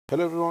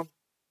Hello everyone,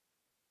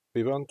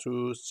 we want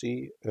to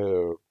see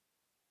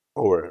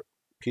our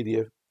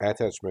PDF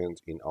attachment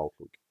in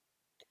Outlook.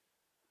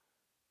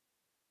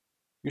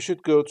 You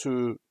should go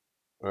to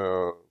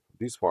uh,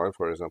 this file,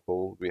 for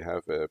example, we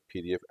have a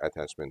PDF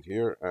attachment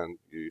here and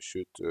you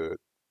should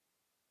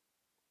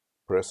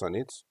press on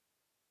it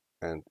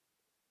and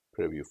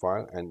preview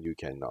file and you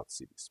cannot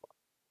see this one.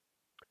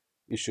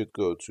 You should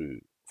go to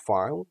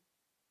File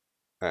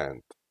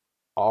and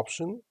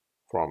Option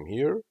from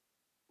here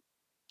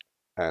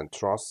and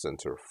Trust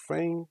Center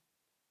Frame.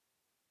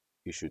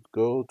 You should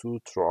go to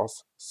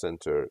Trust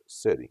Center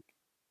Setting.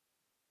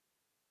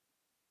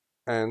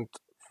 And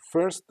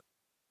first,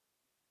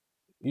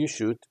 you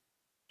should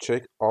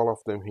check all of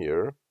them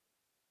here.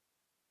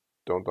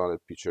 Don't download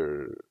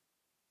picture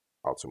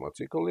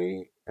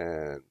automatically.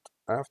 And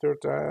after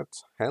that,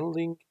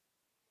 handling,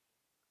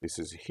 this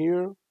is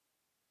here.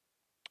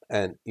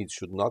 And it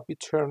should not be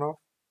turned off.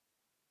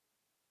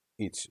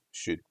 It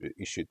should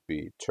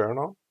be turned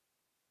on.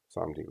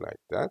 Something like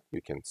that.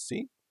 You can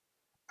see.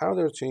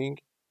 Other thing,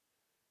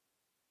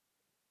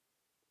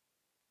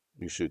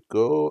 you should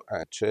go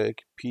and check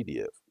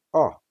PDF.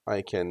 Oh,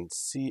 I can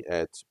see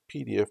at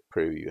PDF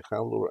preview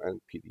handler and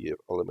PDF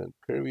element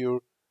preview.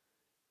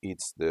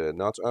 It's the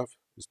not off,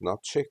 it's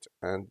not checked,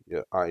 and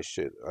I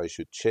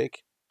should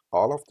check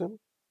all of them.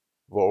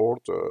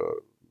 Word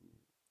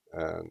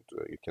and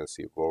you can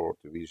see Word,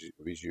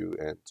 Visio,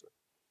 and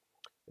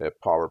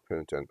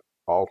PowerPoint and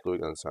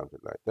Outlook and something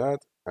like that,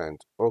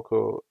 and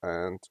OK,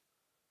 and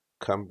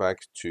come back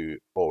to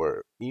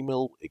our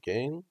email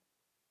again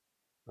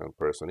and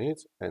press on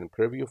it and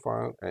preview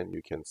file, and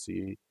you can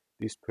see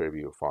this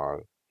preview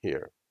file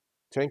here.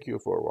 Thank you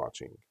for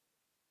watching.